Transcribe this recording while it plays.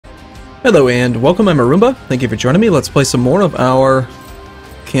Hello and welcome, I'm Arumba. Thank you for joining me. Let's play some more of our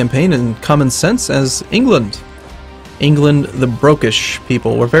campaign in Common Sense as England. England, the brokish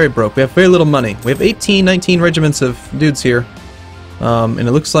people. We're very broke. We have very little money. We have 18, 19 regiments of dudes here. And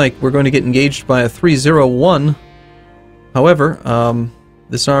it looks like we're going to get engaged by a 301. However,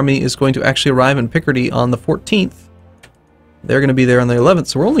 this army is going to actually arrive in Picardy on the 14th. They're going to be there on the 11th,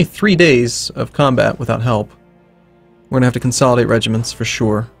 so we're only 3 days of combat without help. We're going to have to consolidate regiments for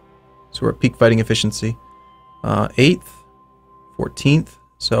sure. So we're at peak fighting efficiency. 8th, 14th.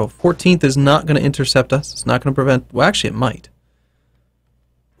 So 14th is not going to intercept us. It's not going to prevent... Well, actually it might.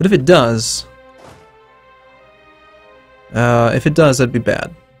 But if it does... that'd be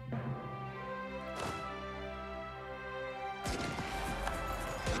bad.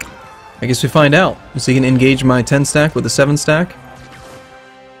 I guess we find out. Is he going to engage my 10 stack with the 7 stack?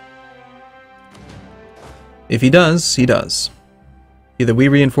 If he does, he does. Either we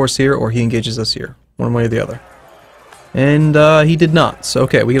reinforce here or he engages us here. One way or the other. And he did not. So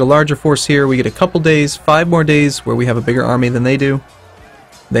okay, we get a larger force here. We get a couple days, 5 more days where we have a bigger army than they do.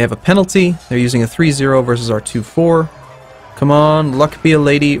 They have a penalty. They're using a 3-0 versus our 2-4. Come on, luck be a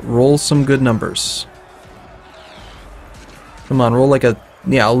lady. Roll some good numbers. Come on, roll like a...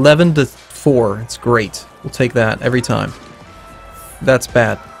 Yeah, 11 to 4. It's great. We'll take that every time. That's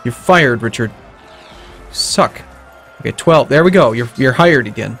bad. You're fired, Richard. You suck. Okay, 12. There we go. You're hired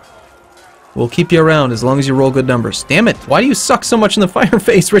again. We'll keep you around as long as you roll good numbers. Damn it! Why do you suck so much in the fire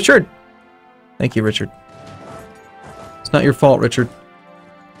face, Richard? Thank you, Richard. It's not your fault, Richard.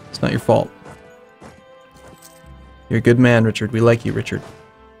 It's not your fault. You're a good man, Richard. We like you, Richard.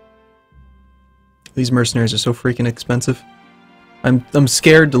 These mercenaries are so freaking expensive. I'm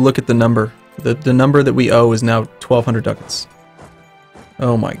scared to look at the number. The number that we owe is now 1,200 ducats.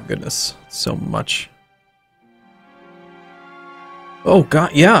 Oh my goodness. So much. Oh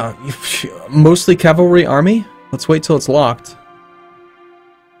god, yeah. Mostly cavalry army? Let's wait till it's locked.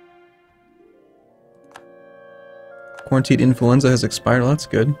 Quarantined influenza has expired. Well, that's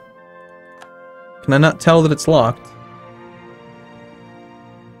good. Can I not tell that it's locked?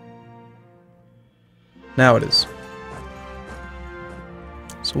 Now it is.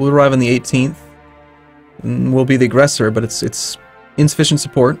 So we'll arrive on the 18th. And we'll be the aggressor, but it's insufficient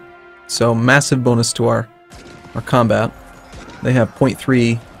support. So massive bonus to our combat. They have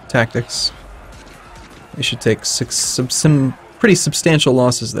 0.3 tactics. They should take some pretty substantial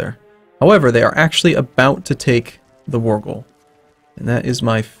losses there. However, they are actually about to take the war goal. And that is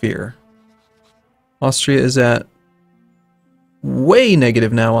my fear. Austria is at way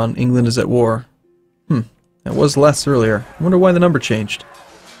negative now on England is at war. That was less earlier. I wonder why the number changed.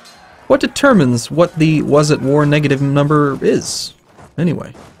 What determines what the was at war negative number is?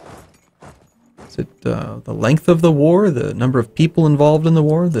 Anyway. Is it the length of the war, the number of people involved in the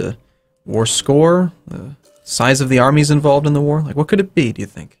war, the war score, the size of the armies involved in the war? Like, what could it be, do you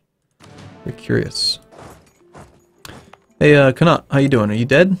think? Very curious. Hey, Connaught, how you doing? Are you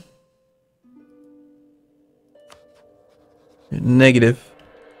dead? You're negative.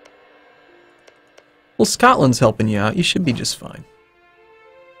 Well, Scotland's helping you out. You should be just fine.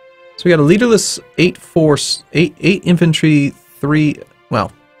 So we got a leaderless 8 force, 8 infantry, 3...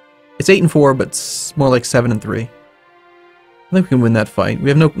 Well... It's 8 and 4, but it's more like 7 and 3. I think we can win that fight. We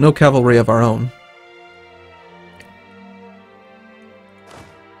have no cavalry of our own.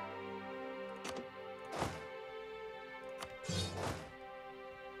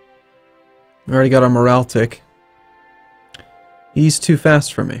 We already got our morale tick. He's too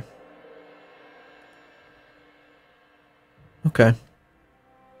fast for me. Okay.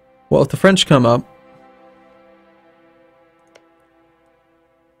 Well, if the French come up...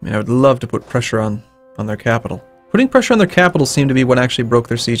 I mean, I would love to put pressure on their capital. Putting pressure on their capital seemed to be what actually broke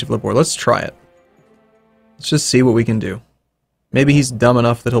their siege of Libor. Let's try it. Let's just see what we can do. Maybe he's dumb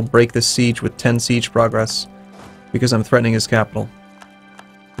enough that he'll break this siege with 10 siege progress because I'm threatening his capital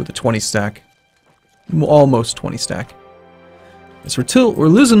with a 20 stack. Almost 20 stack. So we're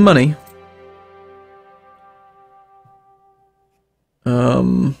losing money.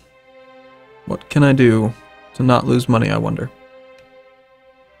 What can I do to not lose money, I wonder?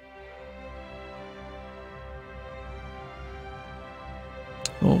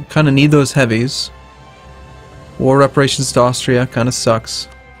 We'll kind of need those heavies. War reparations to Austria kind of sucks.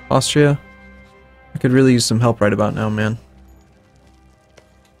 Austria, I could really use some help right about now, man.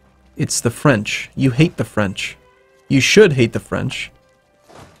 It's the French. You hate the French. You should hate the French.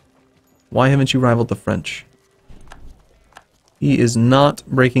 Why haven't you rivaled the French? He is not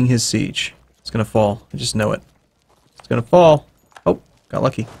breaking his siege. It's gonna fall. I just know it. It's gonna fall. Oh, got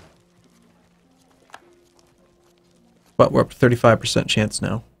lucky. But we're up to 35% chance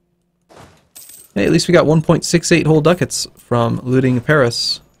now. Hey, at least we got 1.68 whole ducats from looting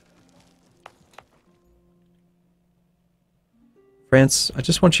Paris. France, I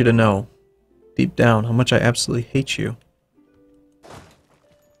just want you to know, deep down, how much I absolutely hate you.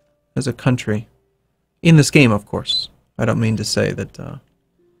 As a country. In this game, of course. I don't mean to say that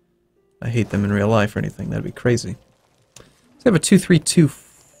I hate them in real life or anything. That'd be crazy. So I have a 232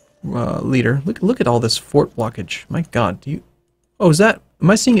 leader. Look at all this fort blockage. My god, do you... Oh, is that... Am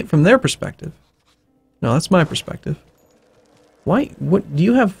I seeing it from their perspective? No, that's my perspective. Why? What? Do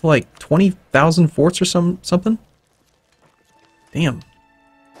you have, like, 20,000 forts or something? Damn.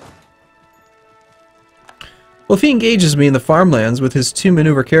 Well, if he engages me in the farmlands with his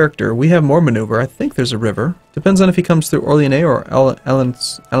 2-maneuver character, we have more maneuver. I think there's a river. Depends on if he comes through Orléans or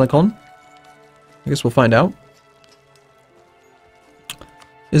Alençon. I guess we'll find out.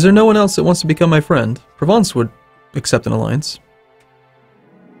 Is there no one else that wants to become my friend? Provence would accept an alliance.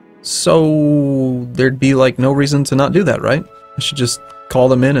 So there'd be like no reason to not do that, right? I should just call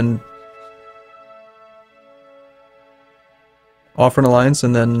them in and offer an alliance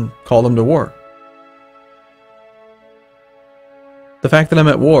and then call them to war. The fact that I'm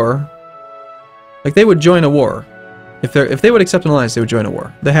at war, like they would join a war. If they would accept an alliance, they would join a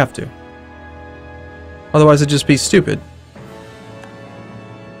war. They have to. Otherwise it'd just be stupid.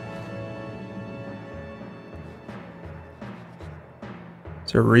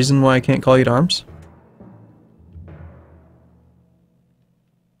 Is there a reason why I can't call you to arms?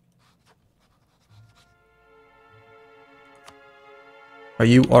 Are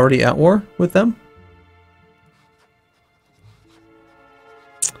you already at war with them?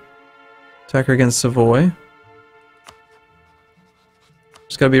 Attacker against Savoy.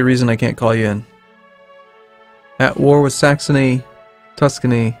 There's gotta be a reason I can't call you in. At war with Saxony,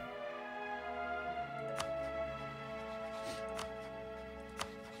 Tuscany.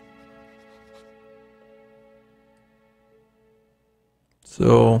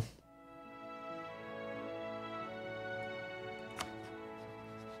 So...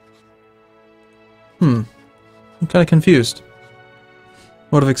 I'm kind of confused.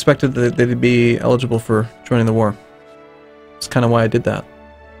 Would have expected that they'd be eligible for joining the war. That's kind of why I did that.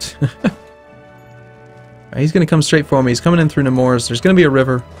 He's going to come straight for me. He's coming in through Nemours. There's going to be a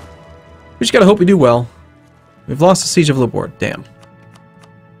river. We just got to hope we do well. We've lost the Siege of Laborde. Damn.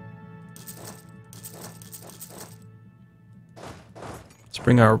 Let's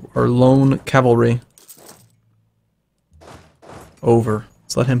bring our lone cavalry over.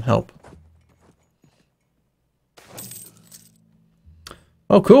 Let's let him help.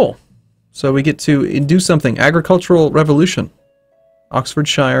 Oh, cool. So we get to do something. Agricultural revolution.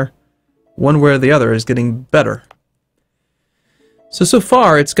 Oxfordshire. One way or the other is getting better. So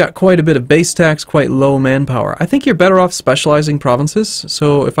far it's got quite a bit of base tax, quite low manpower. I think you're better off specializing provinces.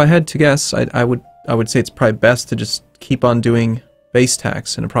 So if I had to guess, I would say it's probably best to just keep on doing base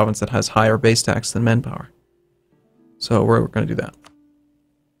tax in a province that has higher base tax than manpower. So we're going to do that.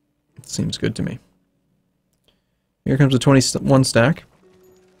 It seems good to me. Here comes a 21 stack.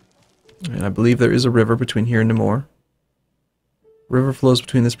 And I believe there is a river between here and Nemours. River flows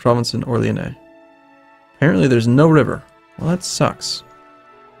between this province and Orléans. Apparently there's no river. Well, that sucks.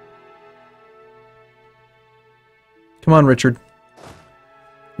 Come on, Richard.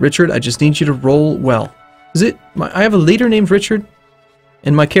 Richard, I just need you to roll well. Is it... I have a leader named Richard?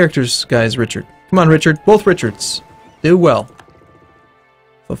 And my character's guy is Richard. Come on, Richard. Both Richards. Do well.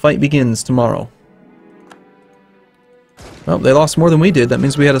 The fight begins tomorrow. Well, they lost more than we did. That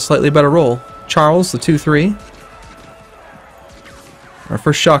means we had a slightly better roll. Charles, the 2-3. Our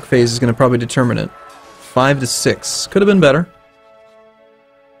first shock phase is going to probably determine it. 5-6. Could have been better.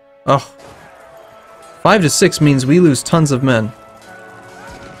 Oh. 5-6 means we lose tons of men.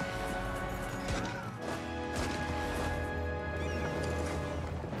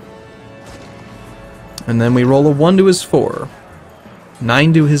 And then we roll a 1 to his 4.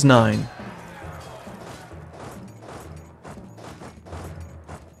 9 to his 9.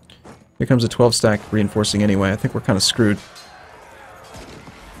 Here comes a 12 stack reinforcing anyway. I think we're kind of screwed.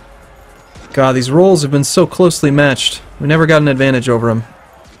 God, these rolls have been so closely matched. We never got an advantage over them.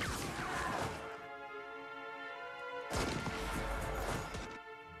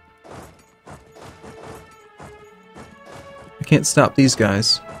 I can't stop these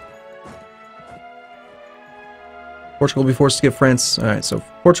guys. Portugal will be forced to give France... Alright, so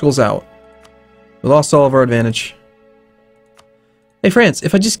Portugal's out. We lost all of our advantage. Hey France,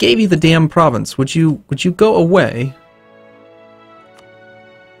 if I just gave you the damn province, would you go away?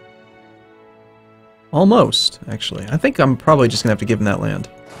 Almost, actually. I think I'm probably just gonna have to give him that land.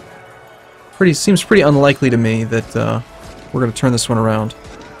 Seems pretty unlikely to me that we're gonna turn this one around.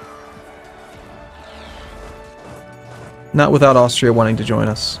 Not without Austria wanting to join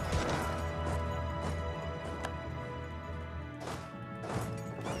us.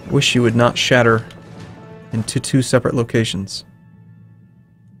 Wish you would not shatter into 2 separate locations.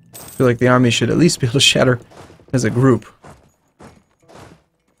 I feel like the army should at least be able to shatter as a group.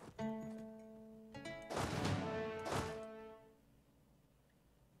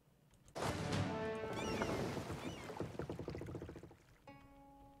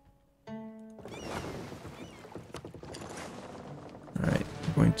 Alright,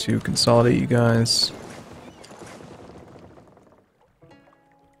 I'm going to consolidate you guys.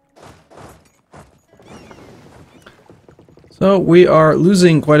 So we are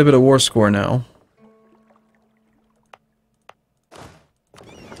losing quite a bit of war score now. I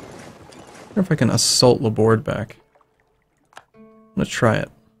wonder if I can assault Laborde back. I'm gonna try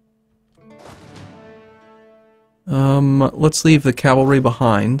it. Let's leave the cavalry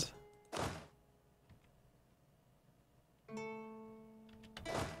behind.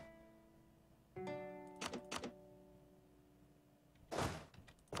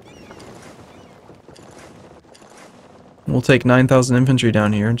 We'll take 9,000 infantry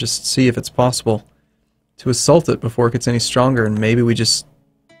down here and just see if it's possible to assault it before it gets any stronger, and maybe we just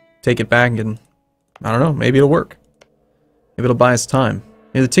take it back and, I don't know, maybe it'll work. Maybe it'll buy us time.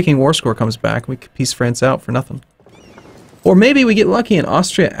 Maybe the ticking war score comes back and we can piece France out for nothing. Or maybe we get lucky and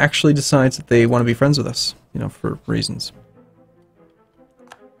Austria actually decides that they want to be friends with us, you know, for reasons.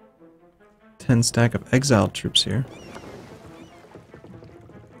 10 stack of exiled troops here.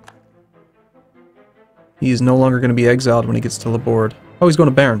 He is no longer going to be exiled when he gets to Laborde. Oh, he's going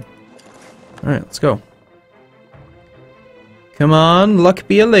to Bern. Alright, let's go. Come on, luck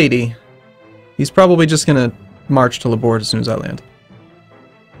be a lady. He's probably just going to march to Laborde as soon as I land.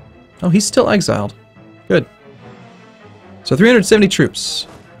 Oh, he's still exiled. Good. So 370 troops.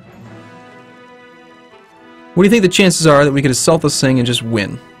 What do you think the chances are that we could assault this thing and just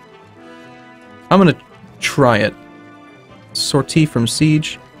win? I'm going to try it. Sortie from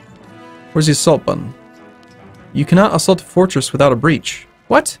siege. Where's the assault button? You cannot assault a fortress without a breach.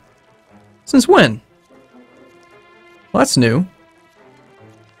 What? Since when? Well, that's new.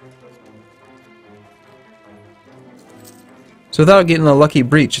 So without getting a lucky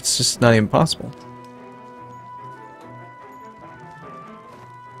breach, it's just not even possible.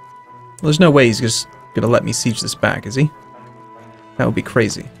 Well, there's no way he's just gonna let me siege this back, is he? That would be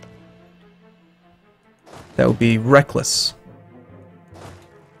crazy. That would be reckless.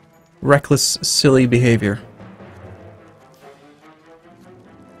 Reckless, silly behavior.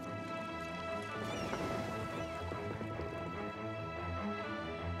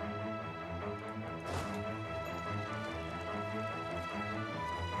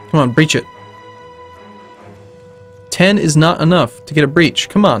 Come on, breach it. 10 is not enough to get a breach.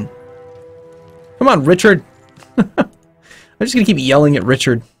 Come on. Come on, Richard. I'm just gonna keep yelling at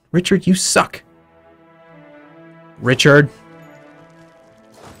Richard. Richard, you suck. Richard.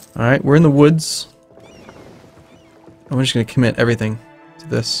 Alright, we're in the woods. I'm just gonna commit everything to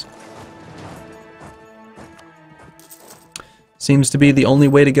this. Seems to be the only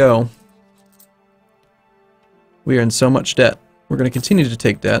way to go. We are in so much debt. We're going to continue to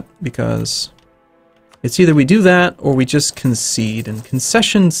take debt because it's either we do that or we just concede, and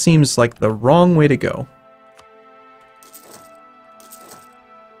concession seems like the wrong way to go.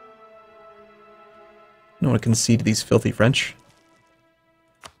 I don't want to concede to these filthy French.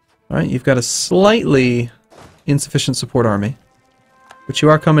 Alright, you've got a slightly insufficient support army, but you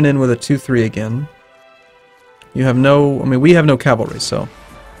are coming in with a 2-3 again. You have no, I mean, we have no cavalry, so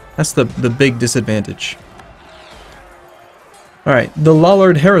that's the big disadvantage. Alright, the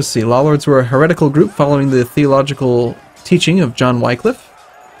Lollard heresy. Lollards were a heretical group following the theological teaching of John Wycliffe.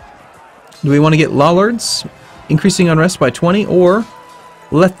 Do we want to get Lollards, increasing unrest by 20, or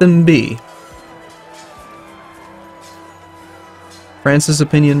let them be? France's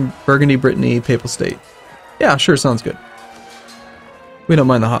opinion, Burgundy, Brittany, Papal State. Yeah, sure, sounds good. We don't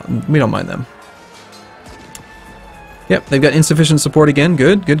mind we don't mind them. Yep, they've got insufficient support again.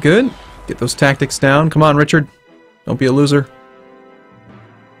 Good, good, good. Get those tactics down. Come on, Richard. Don't be a loser.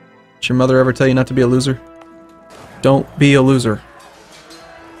 Did your mother ever tell you not to be a loser? Don't be a loser.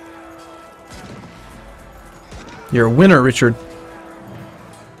 You're a winner, Richard.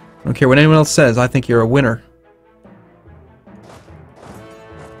 I don't care what anyone else says, I think you're a winner.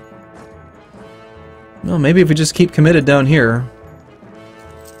 Well, maybe if we just keep committed down here,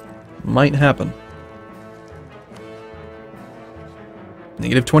 might happen.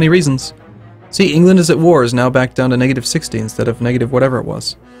 Negative 20 reasons. See, England is at war, is now back down to negative 60 instead of negative whatever it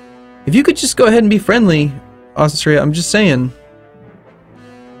was. If you could just go ahead and be friendly, Austria, I'm just saying.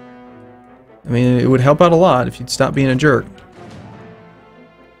 I mean, it would help out a lot if you'd stop being a jerk.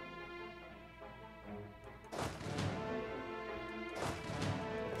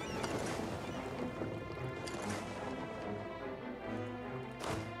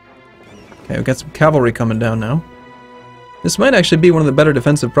 Okay, we've got some cavalry coming down now. This might actually be one of the better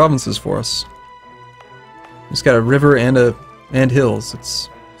defensive provinces for us. It's got a river and hills. It's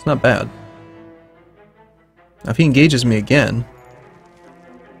not bad. Now if he engages me again,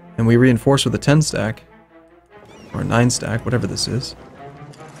 and we reinforce with a 10 stack, or a 9 stack, whatever this is,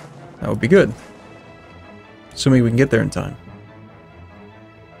 that would be good. Assuming we can get there in time.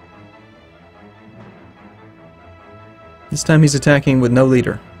 This time he's attacking with no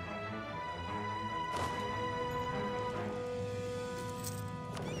leader.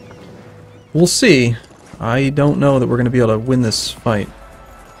 We'll see. I don't know that we're going to be able to win this fight.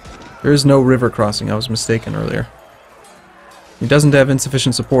 There is no river crossing. I was mistaken earlier. He doesn't have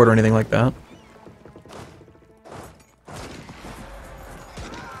insufficient support or anything like that.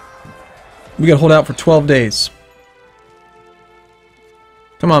 We gotta hold out for 12 days.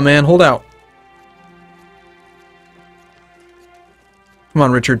 Come on, man. Hold out. Come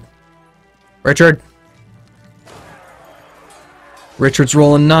on, Richard. Richard! Richard's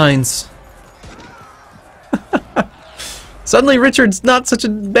rolling 9s. Suddenly Richard's not such a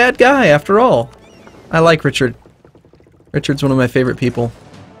bad guy after all. I like Richard. Richard's one of my favorite people.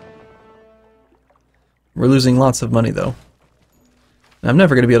 We're losing lots of money though. I'm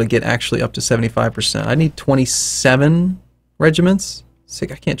never going to be able to get actually up to 75%. I need 27 regiments. I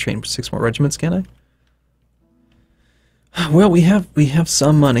can't train 6 more regiments, can I? Well, we have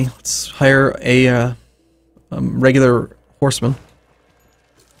some money. Let's hire a regular horseman.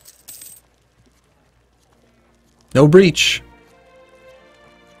 No breach.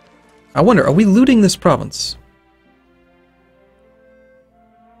 I wonder, are we looting this province?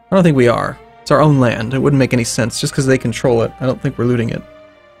 I don't think we are. It's our own land. It wouldn't make any sense just because they control it. I don't think we're looting it.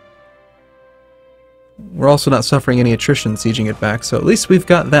 We're also not suffering any attrition sieging it back, so at least we've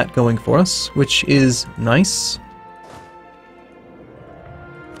got that going for us, which is nice.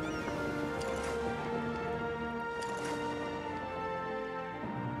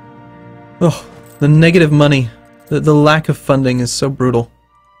 Oh, the negative money. The lack of funding is so brutal.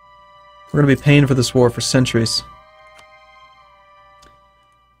 We're going to be paying for this war for centuries.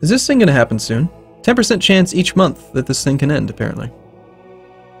 Is this thing going to happen soon? 10% chance each month that this thing can end, apparently.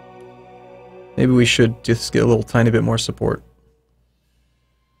 Maybe we should just get a little tiny bit more support.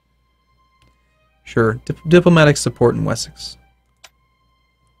 Sure, diplomatic support in Wessex.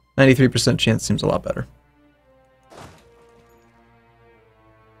 93% chance seems a lot better.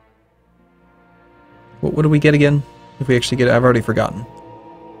 What do we get again? If we actually get it, I've already forgotten.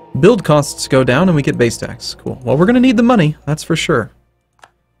 Build costs go down and we get base tax. Cool. Well, we're going to need the money, that's for sure.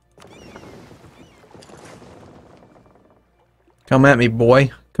 Come at me,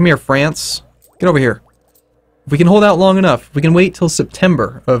 boy. Come here, France. Get over here. If we can hold out long enough, if we can wait till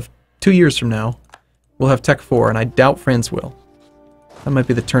September of 2 years from now, we'll have Tech 4, and I doubt France will. That might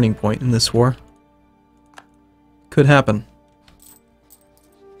be the turning point in this war. Could happen.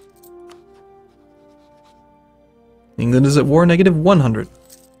 England is at war, -100.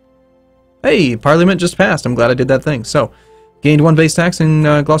 Hey, Parliament just passed. I'm glad I did that thing. So, gained 1 base tax in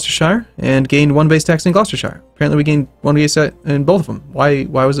Gloucestershire, and gained 1 base tax in Gloucestershire. Apparently we gained 1 base tax in both of them. Why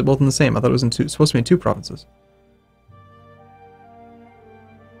was it both in the same? I thought it was supposed to be in 2 provinces.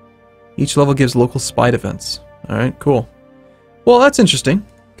 Each level gives local spy defense. Alright, cool. Well, that's interesting.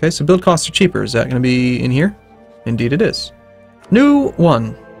 Okay, so build costs are cheaper. Is that going to be in here? Indeed it is. New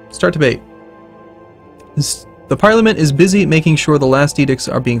 1. Start debate. The Parliament is busy making sure the last edicts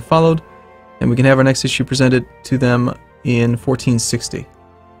are being followed, and we can have our next issue presented to them in 1460.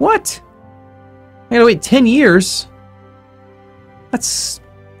 What? I gotta wait 10 years? That's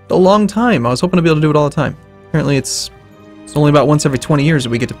a long time. I was hoping to be able to do it all the time. Apparently it's only about once every 20 years that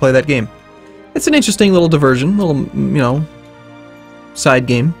we get to play that game. It's an interesting little diversion, little, you know, side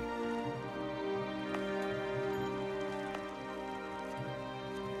game.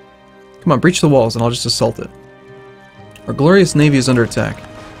 Come on, breach the walls and I'll just assault it. Our glorious navy is under attack.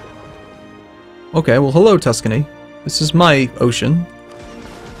 Okay, well hello Tuscany. This is my ocean.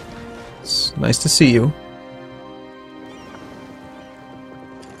 It's nice to see you.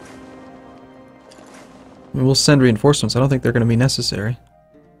 We'll send reinforcements. I don't think they're going to be necessary.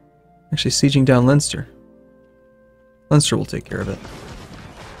 Actually, sieging down Leinster. Leinster will take care of it.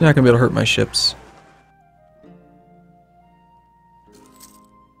 They're not going to be able to hurt my ships.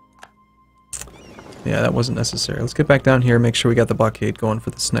 Yeah, that wasn't necessary. Let's get back down here and make sure we got the blockade going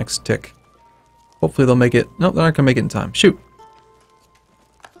for this next tick. Hopefully they'll make it. Nope, they're not going to make it in time. Shoot!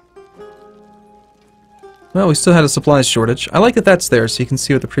 Well, we still had a supplies shortage. I like that that's there, so you can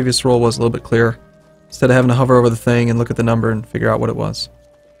see what the previous roll was a little bit clearer, instead of having to hover over the thing and look at the number and figure out what it was.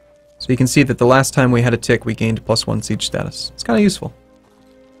 So you can see that the last time we had a tick, we gained +1 siege status. It's kind of useful.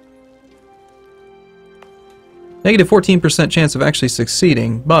 Negative 14% chance of actually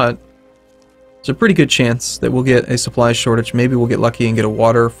succeeding, but there's a pretty good chance that we'll get a supply shortage. Maybe we'll get lucky and get a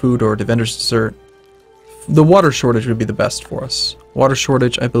water, food, or defender's dessert. The water shortage would be the best for us. Water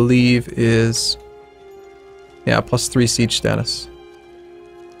shortage, I believe, is... yeah, +3 siege status.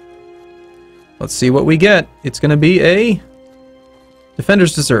 Let's see what we get. It's going to be a...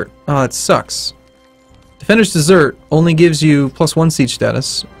 defender's dessert. Oh, it sucks. Defender's dessert only gives you +1 siege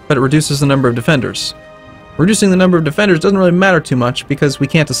status, but it reduces the number of defenders. Reducing the number of defenders doesn't really matter too much because we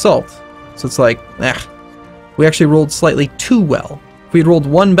can't assault. So it's like, we actually rolled slightly too well. If we had rolled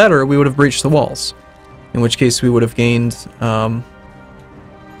one better, we would have breached the walls. In which case we would have gained, well,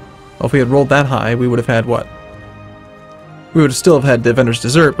 if we had rolled that high, we would have had what? We would have still have had Defender's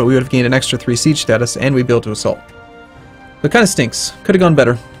Dessert, but we would have gained an extra 3 siege status, and we'd be able to assault. So it kind of stinks. Could have gone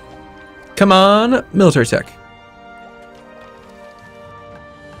better. Come on, military tech.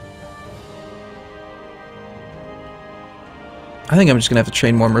 I think I'm just going to have to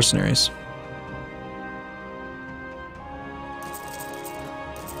train more mercenaries.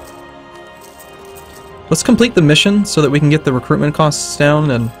 Let's complete the mission so that we can get the recruitment costs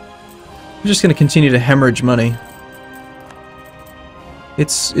down, and we're just going to continue to hemorrhage money.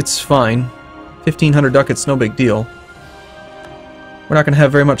 It's fine. 1,500 ducats, no big deal. We're not going to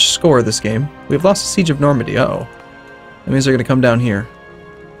have very much score this game. We've lost the Siege of Normandy. Uh-oh. That means they're going to come down here.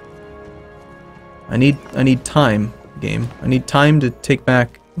 I need time, game. I need time to take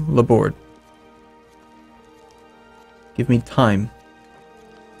back Laborde. Give me time.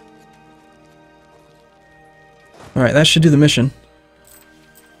 Alright, that should do the mission.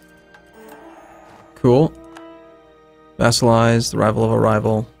 Cool. Vassalize, the rival of a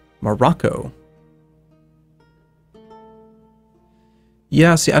rival. Morocco.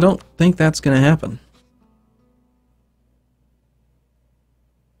 Yeah, see, I don't think that's going to happen.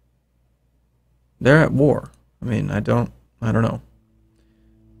 They're at war. I mean, I don't know.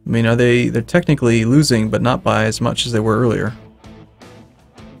 I mean, they're technically losing, but not by as much as they were earlier.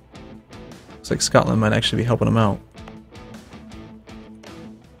 Looks like Scotland might actually be helping them out.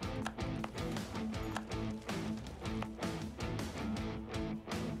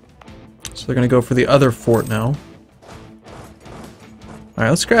 So they're going to go for the other fort now. Alright,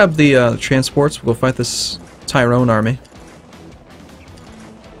 let's grab the transports. We'll go fight this Tyrone army.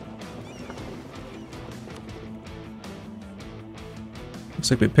 Looks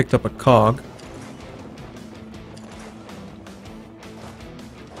like we picked up a cog.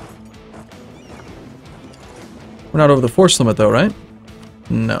 We're not over the force limit though, right?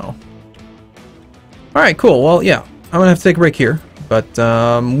 No. Alright, cool. Well, yeah. I'm gonna have to take a break here. But,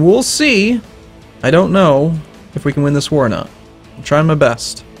 we'll see. I don't know if we can win this war or not. I'm trying my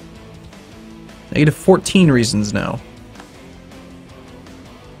best. Negative 14 reasons now.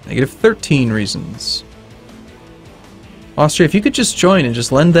 Negative 13 reasons. Austria, if you could just join and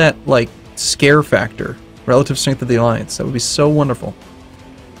just lend that, like, scare factor. Relative strength of the alliance. That would be so wonderful.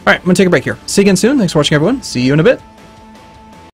 Alright, I'm gonna take a break here. See you again soon. Thanks for watching, everyone. See you in a bit.